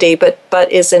community, but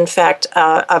is in fact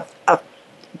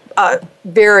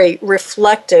very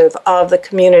reflective of the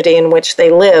community in which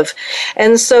they live.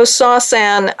 And so,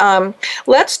 Sawsan,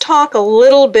 let's talk a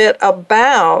little bit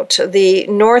about the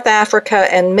North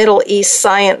Africa and Middle East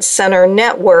Science Center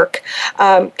Network.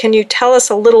 Can you tell us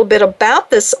a little bit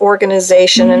about this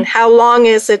organization and how long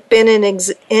has it been in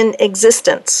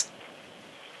existence?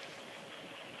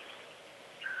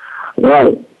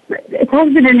 Well, it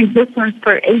has been in existence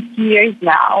for 8 years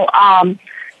now.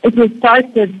 It was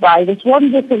started by this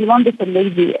wonderful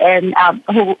lady, and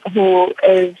who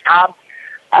is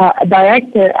a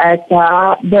director at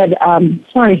at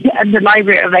the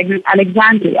Library of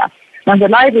Alexandria. Now, the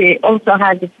library also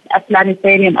has a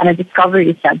planetarium and a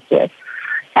discovery center.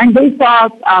 And they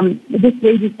thought, this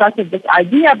lady started this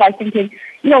idea by thinking,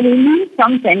 we need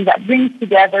something that brings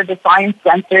together the science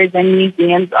centers and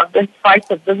museums of this part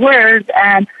of the world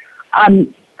and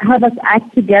have us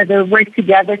act together, work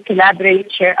together,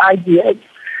 collaborate, share ideas.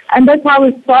 And that's how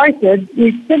it started.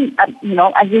 We still,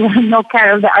 as you well know,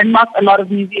 Carol, there are not a lot of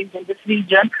museums in this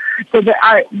region. So there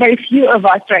are very few of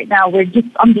us right now. We're just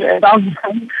under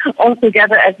 1,000 all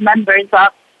together as members.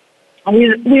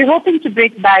 We're hoping to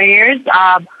break barriers.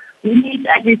 We meet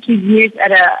every 2 years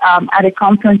at a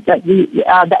conference that is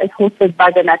hosted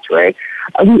by the network.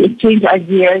 We exchange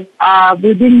ideas.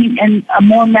 We're bringing in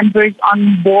more members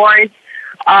on board.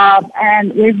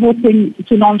 And we're hoping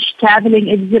to launch traveling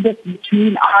exhibits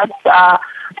between us.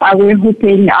 We're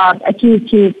hoping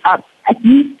to at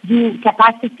least do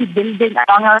capacity building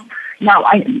among us. Now,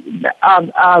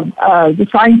 the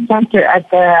Science Center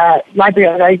at the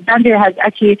Library of Alexandria has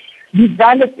actually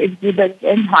developed exhibits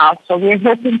in-house. So we're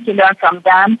hoping to learn from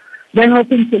them. They're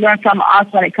hoping to learn from us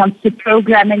when it comes to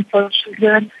programming for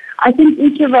children. I think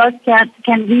each of us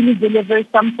can really deliver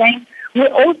something.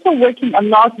 We're also working a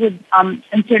lot with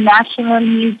international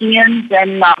museums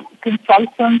and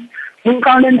consultants who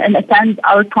come in and attend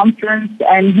our conference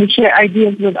and who share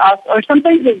ideas with us, or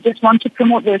sometimes they just want to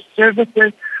promote their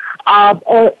services,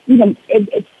 or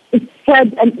it's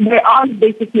said and they're on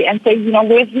basically and say,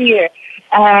 we're here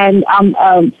and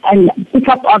pick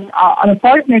up on a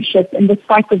partnership in this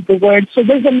part of the world. So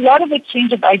there's a lot of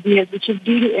exchange of ideas, which is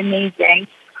really amazing,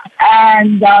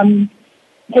 and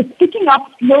it's picking up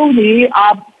slowly,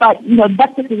 but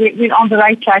definitely we're on the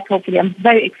right track. Hopefully, I'm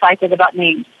very excited about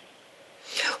names.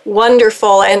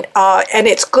 Wonderful, and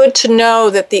it's good to know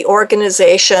that the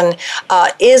organization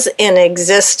is in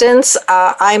existence.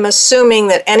 I'm assuming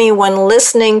that anyone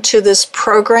listening to this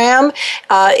program,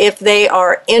 if they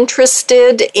are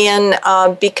interested in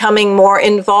becoming more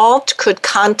involved, could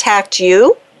contact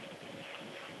you.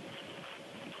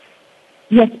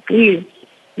 Yes, please.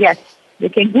 Yes. They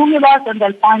can Google us and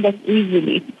they'll find us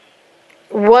easily.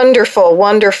 Wonderful,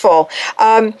 wonderful.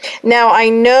 Now, I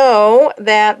know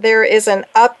that there is an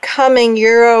upcoming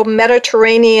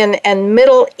Euro-Mediterranean and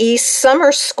Middle East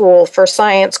Summer School for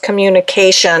Science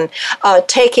Communication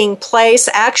taking place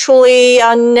actually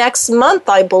next month,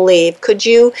 I believe. Could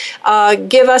you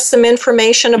give us some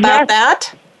information about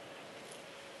that?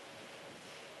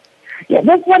 Yeah,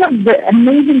 that's one of the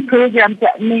amazing programs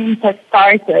that NAMES has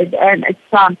started, and it's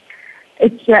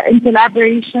in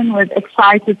collaboration with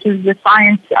Excite, which is the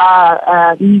Science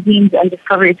Museums and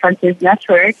Discovery Centers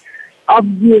Network of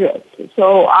Europe.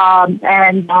 So,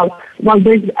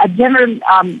 there's a general,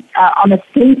 on a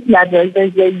state level,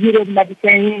 there's a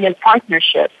Euro-Mediterranean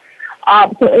partnership.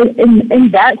 So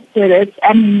in that spirit,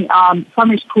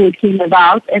 summer school came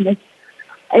about, and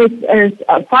it's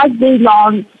a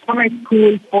 5-day-long summer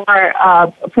school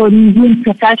for museum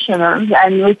professionals,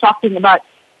 and we're talking about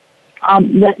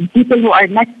the people who are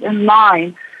next in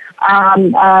line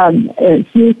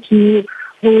who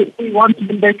want to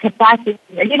build their capacity.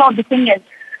 The thing is,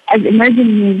 as emerging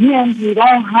museums, we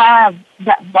don't have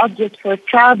that budget for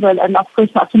travel, and of course,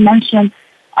 not to mention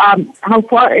how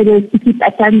far it is to keep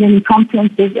attending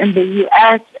conferences in the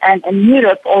U.S. and in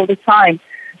Europe all the time.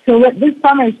 So what this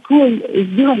summer school is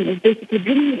doing is basically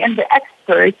bringing in the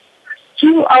experts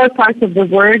to our parts of the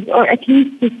world, or at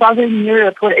least to Southern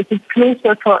Europe, where it is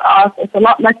closer for us. It's a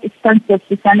lot less expensive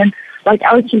to send in, like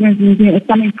our Children's Museum is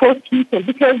sending 4 people,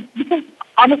 because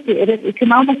honestly, it is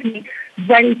economically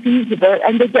very feasible,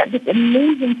 and they get this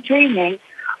amazing training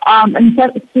and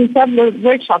through several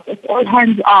workshops. It's all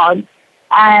hands-on,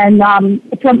 and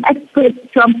from experts,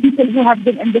 from people who have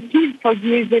been in the field for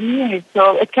years and years,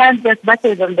 so it can't get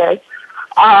better than this.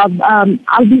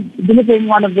 I'll be delivering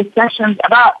one of the sessions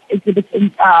about exhibits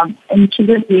in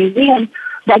Children's Museum,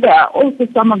 but there are also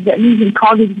some of the amazing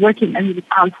colleagues working in the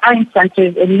science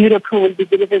centers in Europe who will be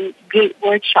delivering great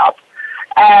workshops.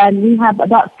 And we have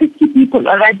about 50 people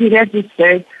already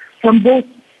registered from both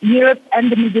Europe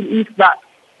and the Middle East, but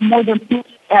more than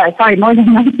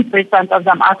 90% of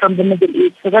them are from the Middle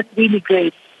East. So that's really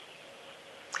great.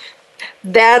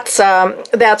 That's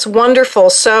wonderful.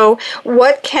 So,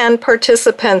 what can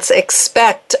participants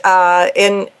expect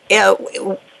when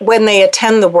they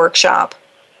attend the workshop?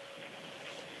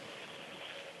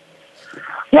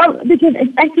 Well, they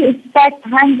can actually expect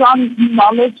hands-on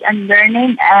knowledge and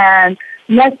learning and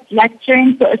less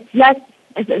lecturing. So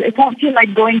it won't feel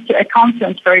like going to a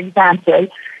conference, for example.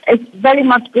 It's very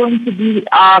much going to be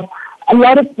a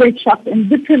lot of workshops in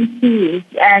different fields,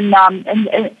 and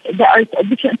there are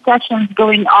different sessions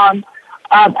going on.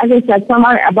 As I said, some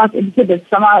are about exhibits,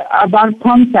 some are about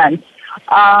content.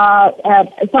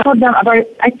 Some of them about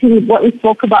actually what we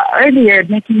spoke about earlier,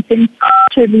 making things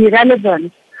culturally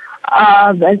relevant.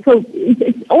 So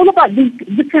it's all about these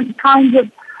different kinds of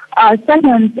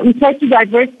segments. We try to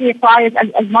diversify it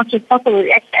as much as possible.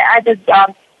 We actually added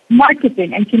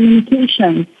marketing and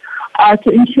communications to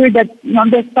ensure that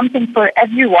there's something for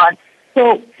everyone.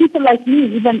 So people like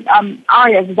me, even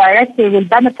I as a director, will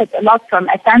benefit a lot from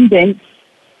attending,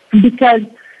 because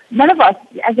none of us,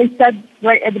 as I said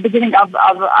right at the beginning of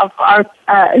our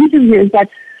interview, is that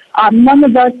none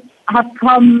of us have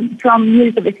come from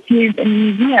years of experience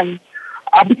in museums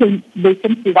because they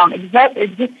simply don't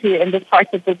exist here in this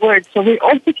part of the world. So we're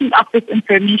all picking up this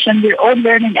information. We're all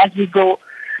learning as we go.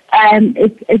 And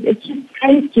it's just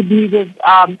great to be with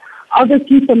other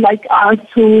people like us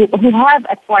who have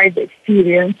acquired the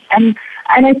experience. And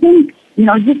I think,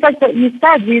 just like what you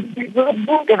said, we're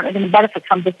both going to benefit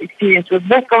from this experience. We're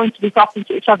both going to be talking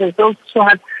to each other, those who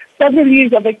have several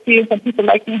years of experience and people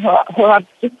like me who have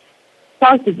just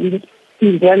started in this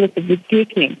field, relatively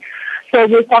speaking. So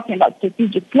we're talking about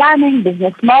strategic planning,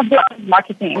 business models,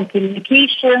 marketing and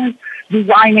communications,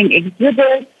 designing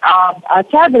exhibits,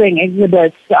 traveling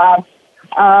exhibits. One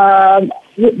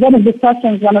of the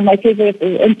sessions, one of my favorites,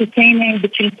 is entertaining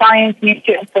between science,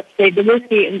 nature, and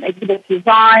sustainability in exhibit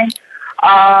design.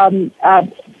 So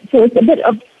it's a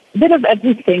bit of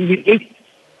everything.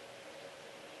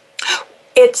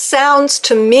 It sounds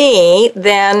to me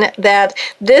then that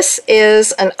this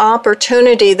is an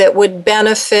opportunity that would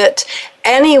benefit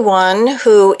anyone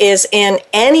who is in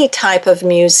any type of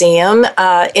museum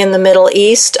in the Middle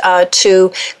East to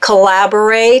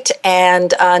collaborate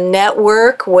and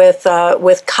network with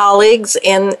colleagues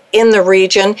in the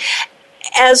region,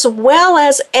 as well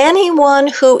as anyone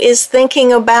who is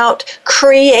thinking about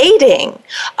creating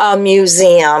a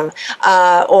museum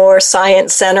or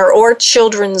science center or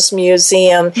children's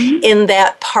museum in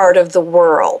that part of the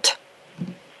world.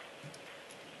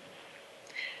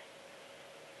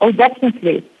 Oh,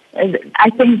 definitely. I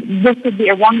think this would be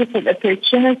a wonderful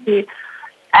opportunity,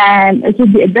 and it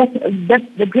would be a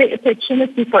great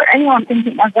opportunity for anyone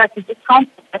thinking of that to just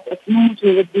contact us. It means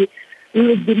we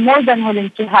would be more than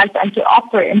willing to help and to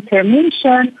offer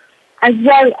information, as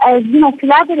well as,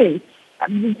 collaborate.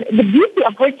 The beauty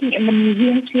of working in the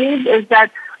museum field is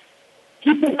that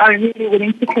people are really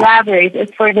willing to collaborate.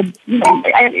 It's for the,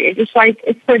 it's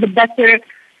for the better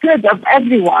good of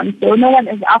everyone. So no one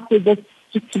is after this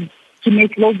to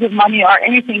make loads of money or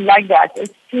anything like that.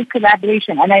 It's true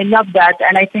collaboration, and I love that,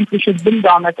 and I think we should build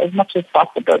on it as much as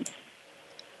possible.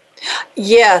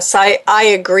 Yes, I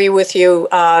agree with you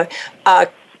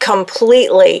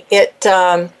completely.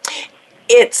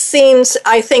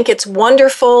 I think it's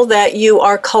wonderful that you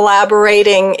are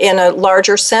collaborating in a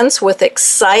larger sense with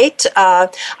Excite.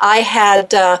 I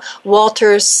had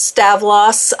Walter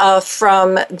Stavlos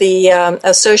from the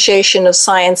Association of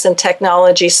Science and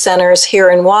Technology Centers here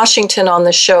in Washington on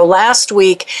the show last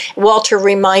week. Walter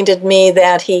reminded me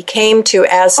that he came to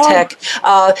Aztec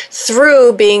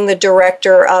through being the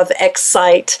director of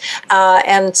Excite.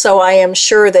 And so I am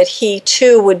sure that he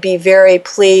too would be very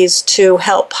pleased to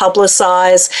help publicize,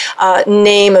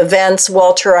 name events.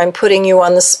 Walter, I'm putting you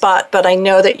on the spot, but I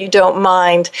know that you don't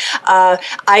mind.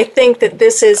 I think that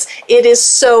it is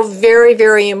so very,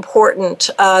 very important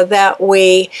that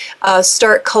we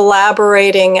start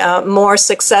collaborating more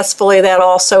successfully. That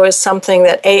also is something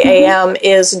that AAM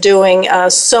is doing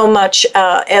so much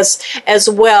as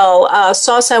well.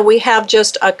 Sawsan, we have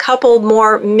just a couple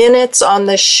more minutes on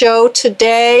the show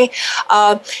today.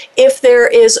 If there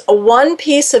is one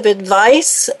piece of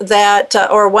advice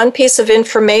or one piece of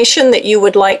information that you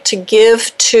would like to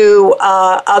give to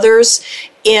others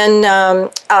in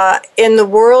the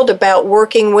world about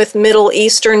working with Middle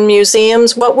Eastern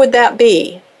museums, what would that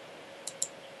be?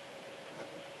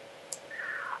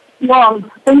 Well,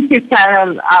 thank you,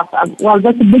 Carol. Well,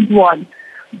 that's a big one.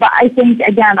 But I think,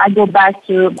 again, I go back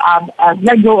to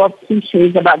let go of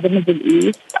cliches about the Middle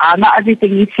East. Not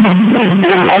everything is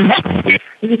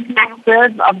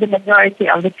reflective of the majority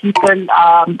of the people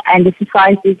and the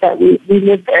societies that we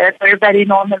live in. We're very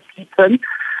normal people.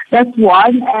 That's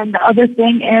one. And the other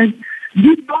thing is,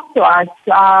 do talk to us.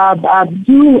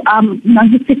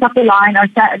 Just pick up a line or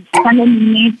send an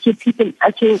email to people,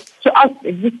 to us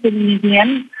existing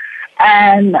museums,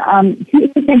 and see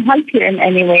if we can help you in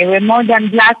any way. We're more than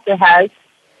glad to help.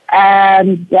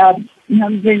 And,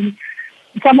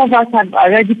 some of us have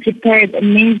already prepared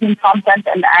amazing content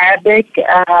in Arabic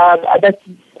that's,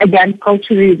 again,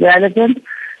 culturally relevant.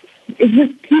 It's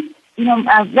just,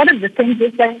 one of the things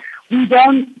is that we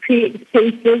don't create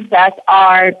spaces that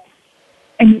are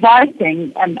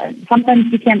inviting, and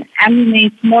sometimes we can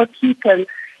animate more people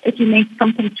if you make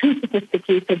something too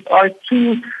sophisticated or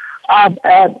too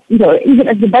even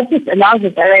if the budget allows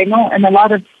it, and I know in a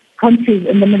lot of countries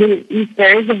in the Middle East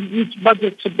there is a huge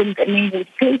budget to build amazing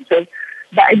spaces,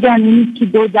 but again, we need to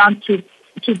go down to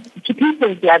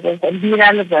people's levels and be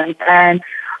relevant and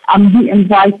be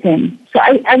inviting. So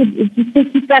I would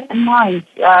just keep that in mind.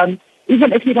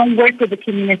 Even if you don't work with the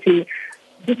community,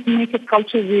 just make it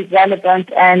culturally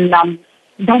relevant and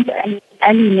don't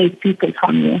alienate people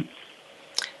from you.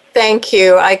 Thank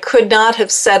you. I could not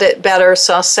have said it better,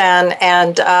 Sawsan,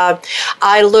 and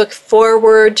I look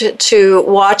forward to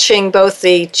watching both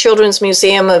the Children's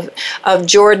Museum of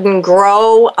Jordon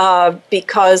grow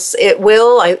because it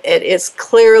is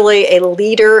clearly a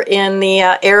leader in the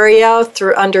area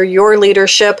under your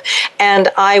leadership, and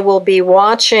I will be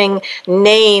watching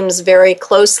names very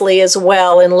closely as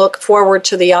well and look forward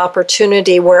to the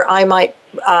opportunity where I might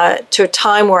to a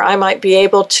time where I might be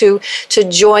able to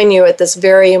join you at this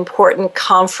very important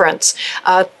conference.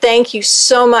 Thank you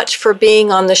so much for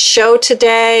being on the show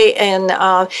today and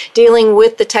dealing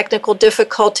with the technical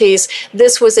difficulties.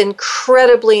 This was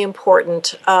incredibly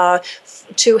important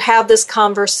to have this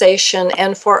conversation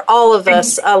and for all of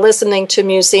us listening to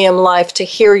Museum Life to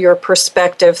hear your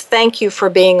perspective. Thank you for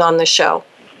being on the show.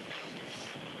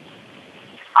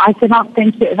 I cannot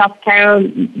thank you enough, Carol.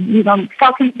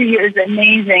 Talking to you is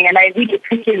amazing, and I really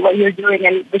appreciate what you're doing,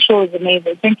 and the show is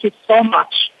amazing. Thank you so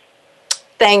much.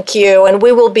 Thank you. And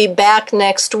we will be back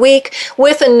next week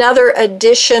with another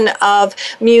edition of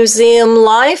Museum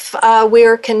Life. We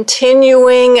are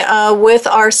continuing with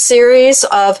our series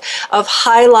of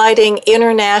highlighting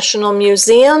international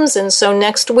museums. And so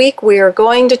next week we are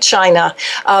going to China.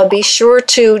 Be sure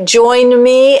to join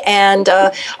me. And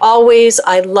always,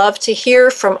 I'd love to hear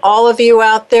from all of you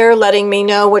out there, letting me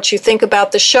know what you think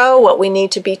about the show, what we need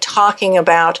to be talking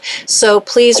about. So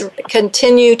please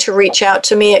continue to reach out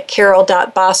to me at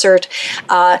carol.bossert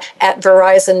at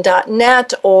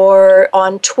verizon.net or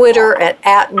on Twitter at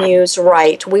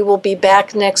 @MuseRight. We will be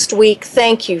back next week.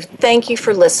 Thank you. Thank you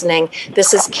for listening.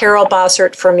 This is Carol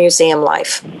Bossert for Museum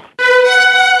Life.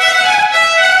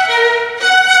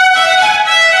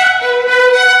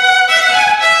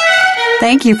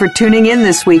 Thank you for tuning in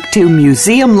this week to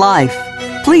Museum Life.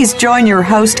 Please join your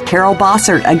host, Carol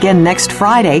Bossert, again next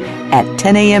Friday at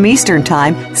 10 a.m. Eastern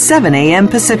Time, 7 a.m.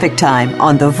 Pacific Time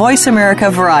on the Voice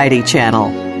America Variety Channel.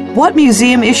 What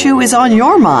museum issue is on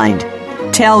your mind?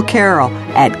 Tell Carol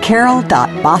at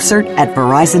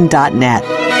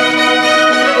carol.bossert@verizon.net.